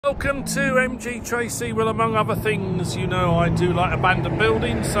Welcome to MG Tracy. Well, among other things, you know I do like abandoned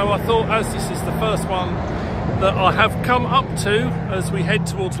buildings, so I thought as this is the first one that I have come up to as we head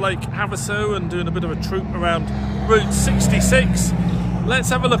towards Lake Havasu and doing a bit of a troop around Route 66,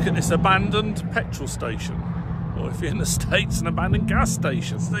 let's have a look at this abandoned petrol station, or if you're in the States, an abandoned gas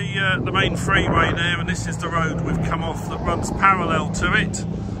station. It's the main freeway there, and this is the road we've come off that runs parallel to it.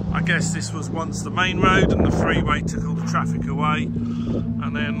 I guess this was once the main road and the freeway took all the traffic away.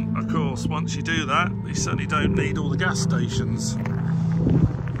 And then, of course, once you do that, you certainly don't need all the gas stations.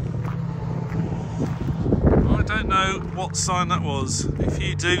 I don't know what sign that was. If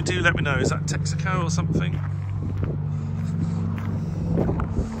you do let me know. Is that Texaco or something?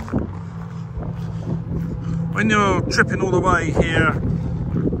 When you're tripping all the way here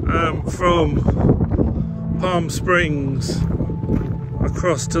from Palm Springs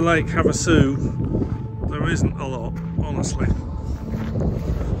across to Lake Havasu, there isn't a lot, honestly.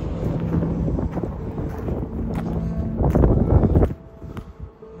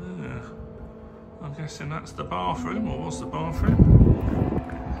 Yeah, I'm guessing that's the bathroom, or was the bathroom?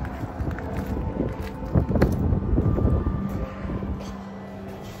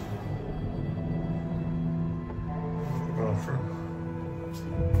 The bathroom.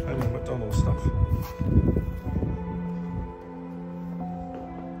 And the McDonald's stuff.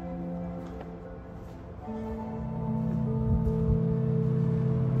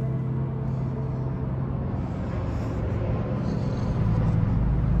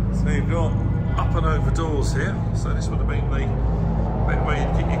 So you've got up and over doors here, so this would have been the bit where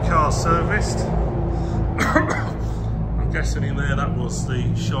you'd get your car serviced. I'm guessing in there that was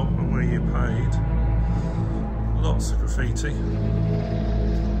the shop and where you paid. Lots of graffiti.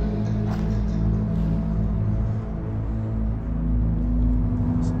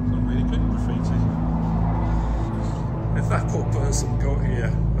 Some really good graffiti. If that poor person got here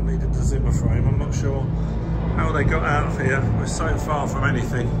and needed the Zimmer frame, I'm not sure how they got out of here. We're so far from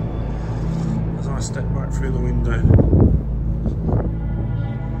anything. As I step back through the window.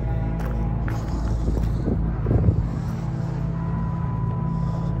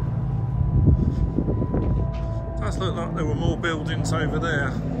 It does look like there were more buildings over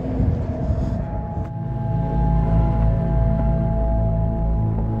there.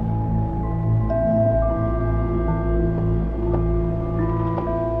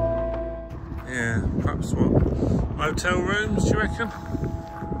 Yeah, perhaps what? Motel rooms, do you reckon?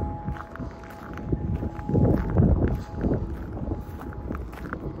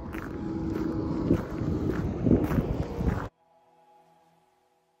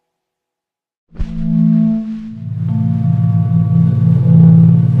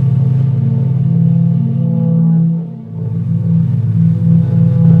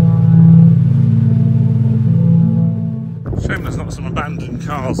 Shame there's not some abandoned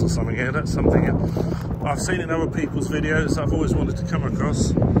cars or something here. That's something I've seen in other people's videos that I've always wanted to come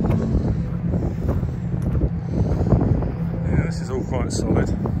across. Yeah, this is all quite solid.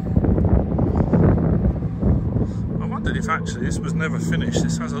 I wondered if actually this was never finished.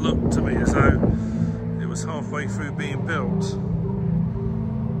 This has a look to me as though it was halfway through being built.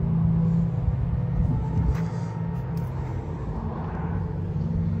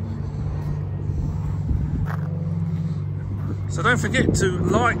 So don't forget to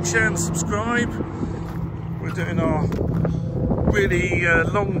like, share and subscribe. We're doing our really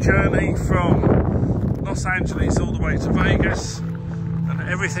long journey from Los Angeles all the way to Vegas and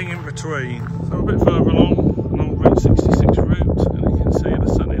everything in between. So a bit further along an old Route 66 route, and you can see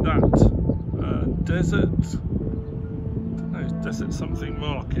there's suddenly that desert something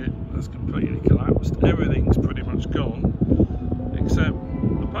market that's completely collapsed. Everything's pretty much gone except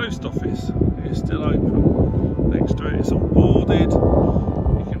the post office is still open. Next to it it's all boarded.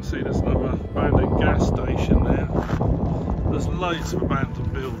 You can see there's another abandoned gas station there. There's loads of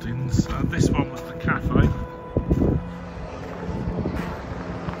abandoned buildings. This one was the café.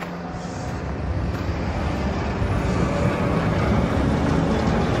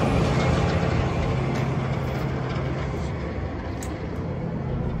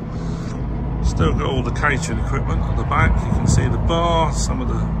 Still got all the catering equipment at the back. You can see the bar, some of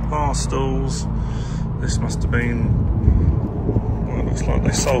the bar stools. This must have been, well, it looks like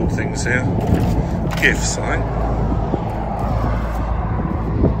they sold things here. Gifts, I think.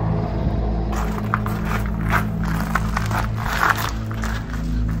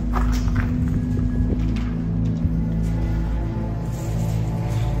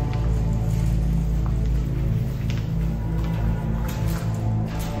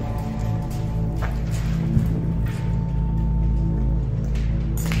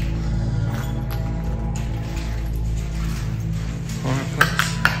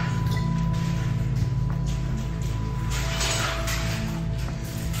 Fireplace.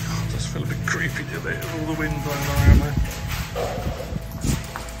 the wind blowing around there.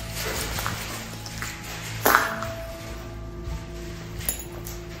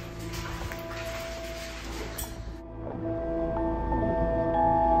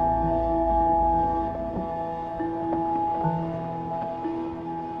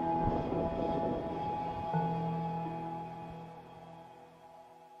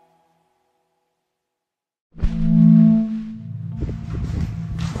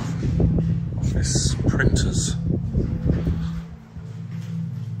 Office printers.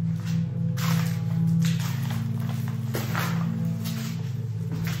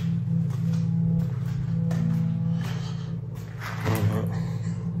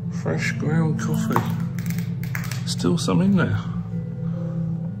 Fresh ground coffee. Still some in there.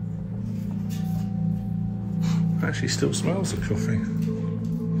 Actually still smells the coffee.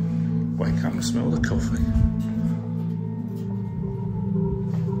 Wake up and smell the coffee.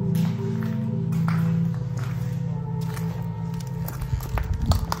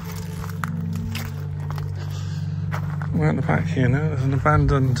 We're at the back here now. There's an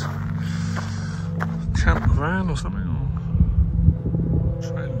abandoned camper van or something, or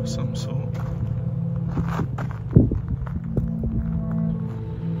trailer of some sort.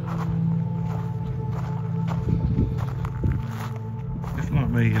 If like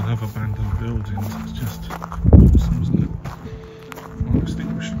me, you'll have abandoned buildings. It's just awesome, isn't it? Fire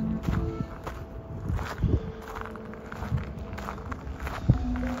extinguisher.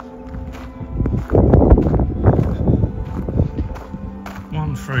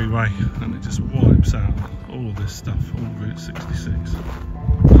 Freeway, and it just wipes out all of this stuff, all Route 66.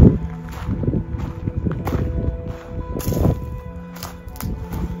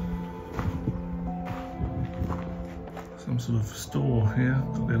 Some sort of store here,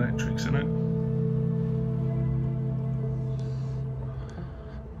 got the electrics in it.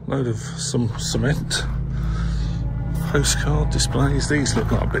 Load of some cement. Postcard displays, these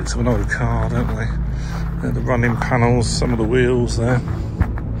look like bits of an old car, don't they? They're the running panels, some of the wheels there.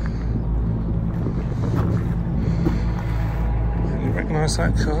 Recognise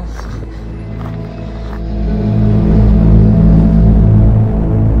that car?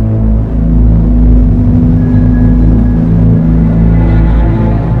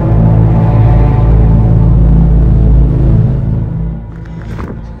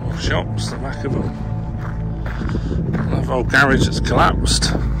 More shops, the back of them. Another old garage that's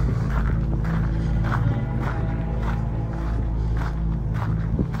collapsed.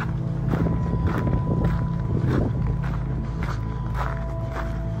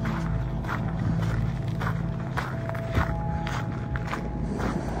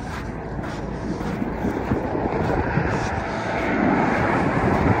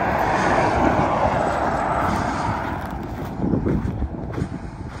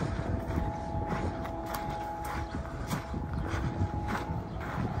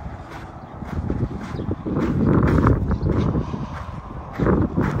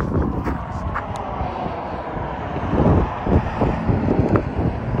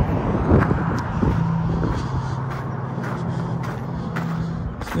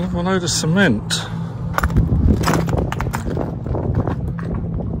 A load of cement.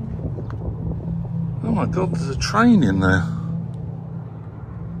 Oh my god, there's a train in there.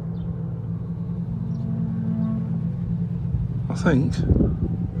 I think.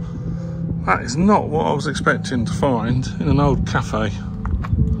 That is not what I was expecting to find in an old cafe.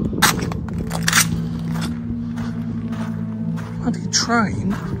 Bloody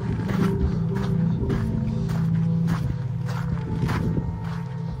train.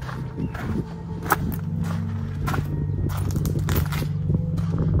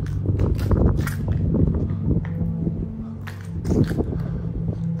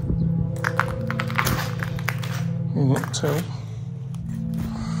 Not tell.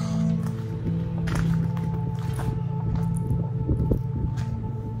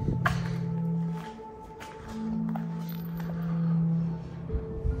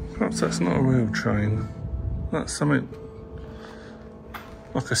 Perhaps that's not a real train. That's something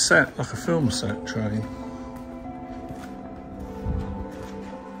like a set, like a film set train.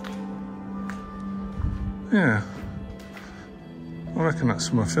 Yeah. I reckon that's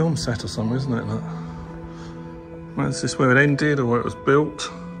from a film set or something, isn't it? That? Is this where it ended or where it was built?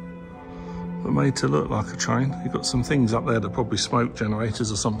 But made to look like a train. You've got some things up there that are probably smoke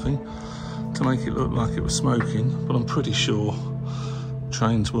generators or something to make it look like it was smoking, but I'm pretty sure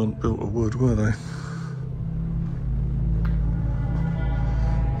trains weren't built of wood, were they?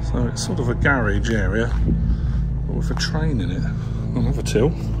 So it's sort of a garage area, but with a train in it. Another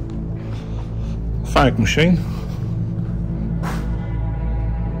till. Fag machine.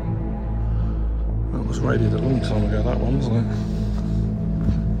 raided a long time ago, that one, wasn't it?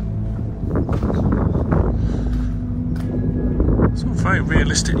 It's not very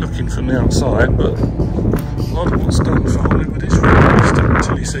realistic looking from the outside, but a lot of what's done for Hollywood is realistic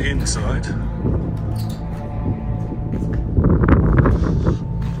until you see inside.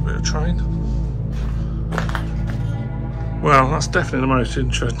 A bit of train. Well, that's definitely the most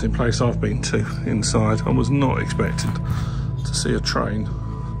interesting place I've been to inside. I was not expecting to see a train.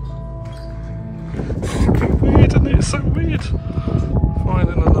 Weird, isn't it? It's so weird.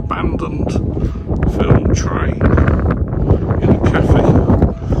 Finding an abandoned film train in a cafe.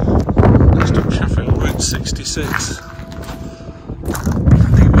 Next to a cafe on Route 66. How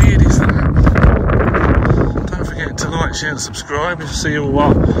weird is that? Don't forget to like, share and subscribe to see all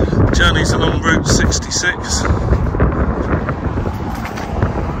our journeys along Route 66.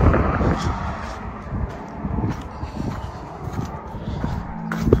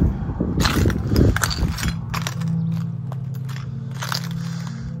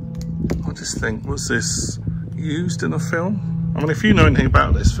 I just think, was this used in a film? I mean, if you know anything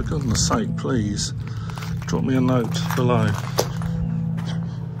about this, for goodness sake, please drop me a note below.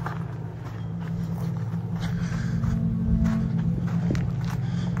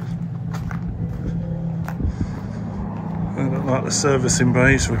 They look like the servicing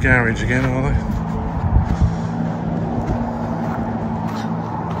bays for a garage again, are they?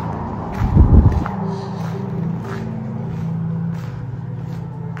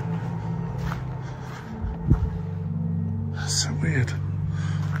 So weird.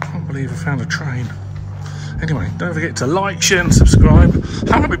 I can't believe I found a train. Anyway, don't forget to like, share and subscribe.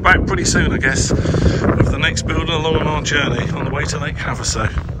 I'll be back pretty soon, I guess, with the next builder along on our journey on the way to Lake Havasu.